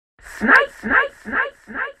It's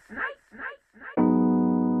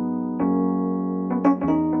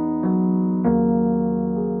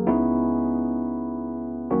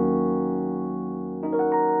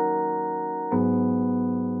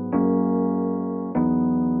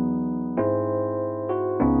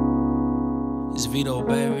Vedo,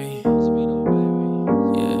 baby.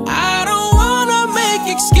 Yeah. I don't wanna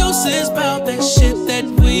make excuses about that shit that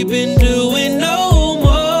we've been doing no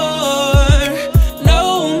more,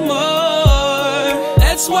 no more.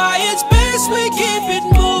 That's why it's best we keep it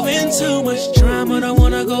moving. Too much drama, don't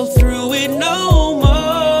wanna go through it no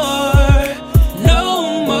more,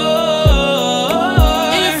 no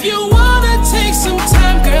more. If you wanna take some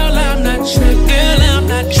time, girl, I'm not tripping,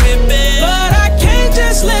 but I can't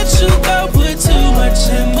just let you go. Put too much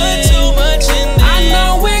in there. I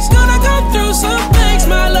know we're gonna go through some things.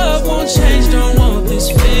 My love won't change. Don't want this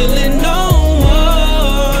feeling no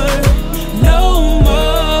more, no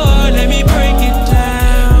more. Let me break it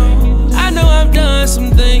down. I know I've done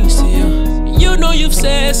some things to you. You know you've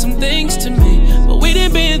said some things to me, but we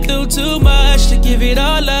done been through too much to give it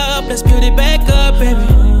all up. Let's build it back up, baby.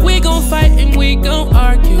 We gon' fight and we gon'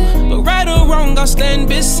 argue, but right or wrong, I'll stand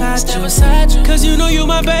beside you. Cause you know you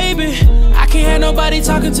my baby. I can't have nobody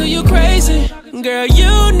talking to you crazy. Girl,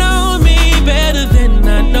 you know me better than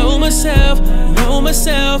I know myself,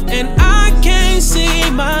 and I can't see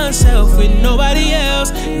myself with nobody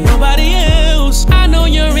else, I know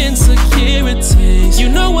your insecurities. You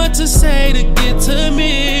know what to say to get to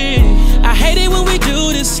me. I hate it when we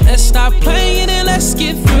do this. Let's stop playing and let's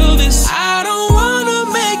get through this. I don't wanna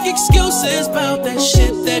make excuses about that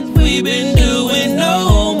shit that we've been doing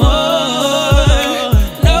no more,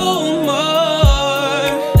 no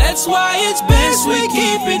more. That's why it's best we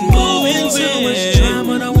keep it moving. Too much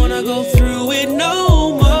drama, don't wanna go through it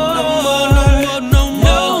no more, no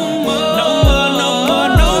more.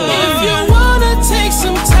 If you wanna take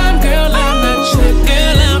some time, girl, I'm not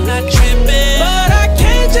tripping, but I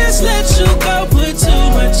can't just let you go. Put too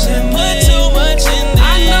much in there.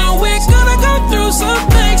 I know we're gonna go through some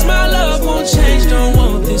things. My love won't change. Don't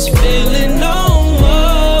want this feeling no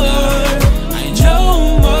more,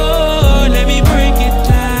 no more. Let me break it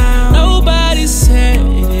down. Nobody said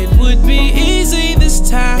it would be easy this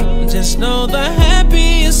time. Just know the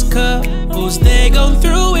happiest couples, they go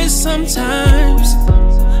through it sometimes.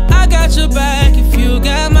 I got your back if you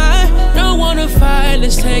got mine. Don't wanna fight,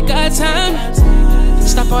 let's take our time.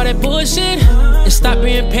 Stop all that bullshit and stop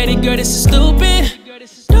being petty, girl, this is stupid.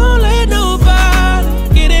 Don't let nobody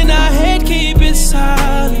get in our head, keep it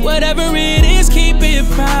solid. Whatever it is, keep it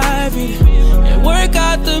private and work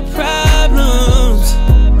out the problems.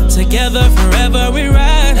 Together forever we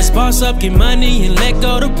ride. Let's boss up, get money and let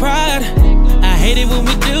go the pride. I hate it when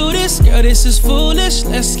we do this, girl, this is foolish.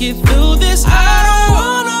 Let's get through this. I don't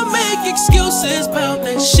wanna